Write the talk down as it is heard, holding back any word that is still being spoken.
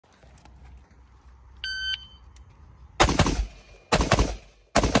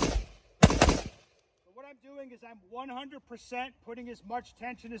I'm doing is I'm 100% putting as much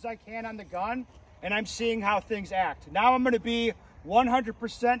tension as I can on the gun, and I'm seeing how things act. Now I'm going to be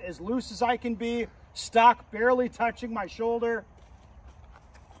 100% as loose as I can be, stock barely touching my shoulder.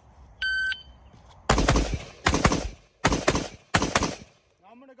 Now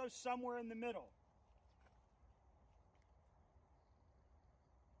I'm going to go somewhere in the middle.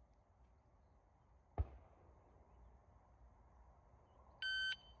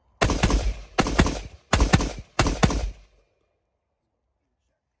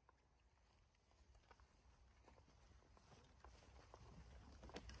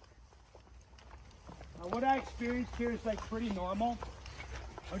 Now what I experienced here is like pretty normal.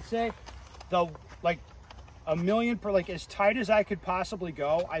 I would say like a million per, like as tight as I could possibly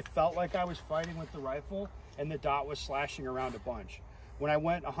go. I felt like I was fighting with the rifle and the dot was slashing around a bunch. When I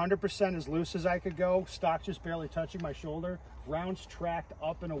went 100% as loose as I could go, stock just barely touching my shoulder, rounds tracked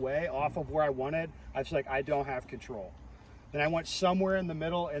up and away off of where I wanted, I was like, I don't have control. Then I went somewhere in the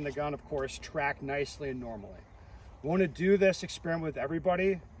middle and the gun, of course, tracked nicely and normally. You want to do this experiment with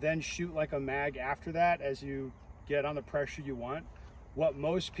everybody, then shoot like a mag after that as you get on the pressure you want. What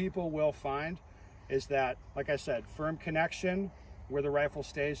most people will find is that, like I said, firm connection where the rifle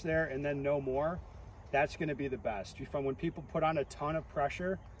stays there and then no more, that's going to be the best. You find when people put on a ton of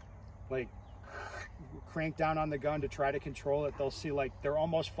pressure, like crank down on the gun to try to control it, they'll see like they're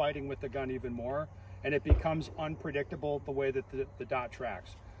almost fighting with the gun even more, and it becomes unpredictable the way that the dot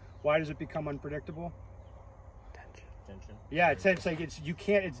tracks. Why does it become unpredictable? Tension. Yeah, it's like it's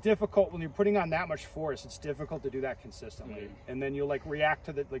difficult when you're putting on that much force. It's difficult to do that consistently, and then you'll like react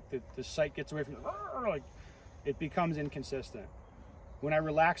to the sight gets away from you, like it becomes inconsistent. When I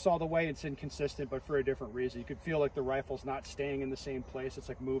relax all the way, it's inconsistent, but for a different reason. You could feel like the rifle's not staying in the same place. It's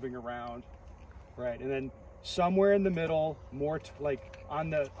like moving around, right? And then somewhere in the middle, more like on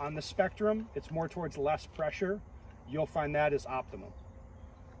the spectrum, it's more towards less pressure. You'll find that is optimum.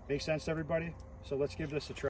 Make sense, everybody? So let's give this a try.